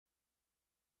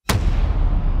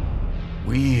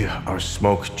We are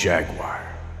Smoke Jaguar.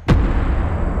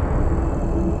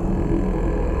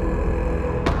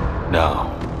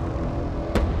 Now,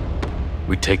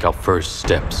 we take our first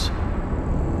steps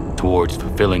towards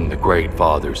fulfilling the Great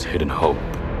Father's hidden hope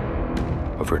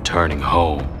of returning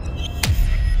home.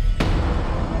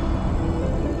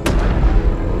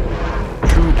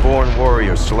 True-born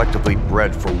warriors selectively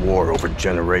bred for war over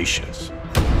generations.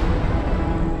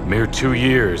 Mere 2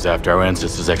 years after our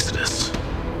ancestors' exodus,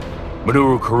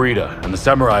 Minoru Kurita and the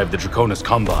samurai of the Draconis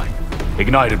Combine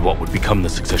ignited what would become the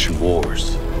Succession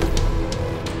Wars.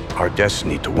 Our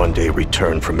destiny to one day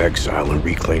return from exile and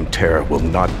reclaim Terra will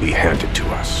not be handed to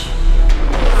us.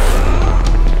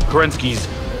 Kerensky's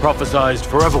prophesized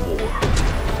forever war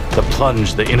that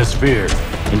plunged the inner sphere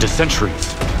into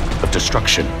centuries of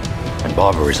destruction and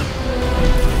barbarism.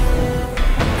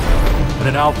 And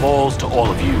it now falls to all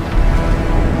of you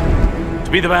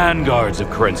to be the vanguards of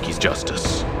Kerensky's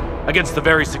justice against the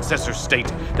very successor state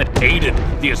that aided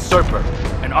the usurper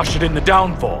and ushered in the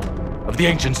downfall of the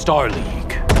ancient Star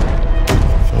League.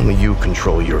 Only you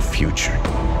control your future.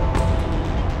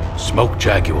 Smoke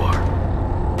Jaguar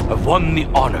have won the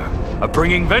honor of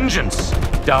bringing vengeance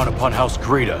down upon House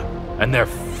Kurita and their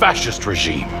fascist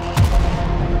regime.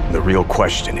 The real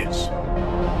question is,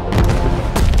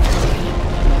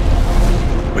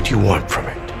 what do you want from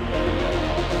it?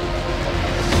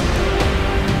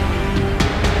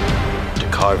 To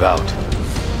carve out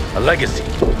a legacy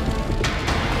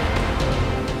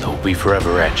that will be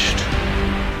forever etched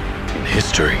in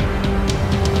history.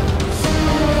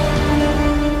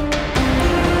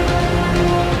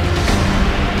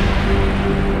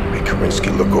 May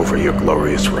Kerensky look over your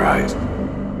glorious rise.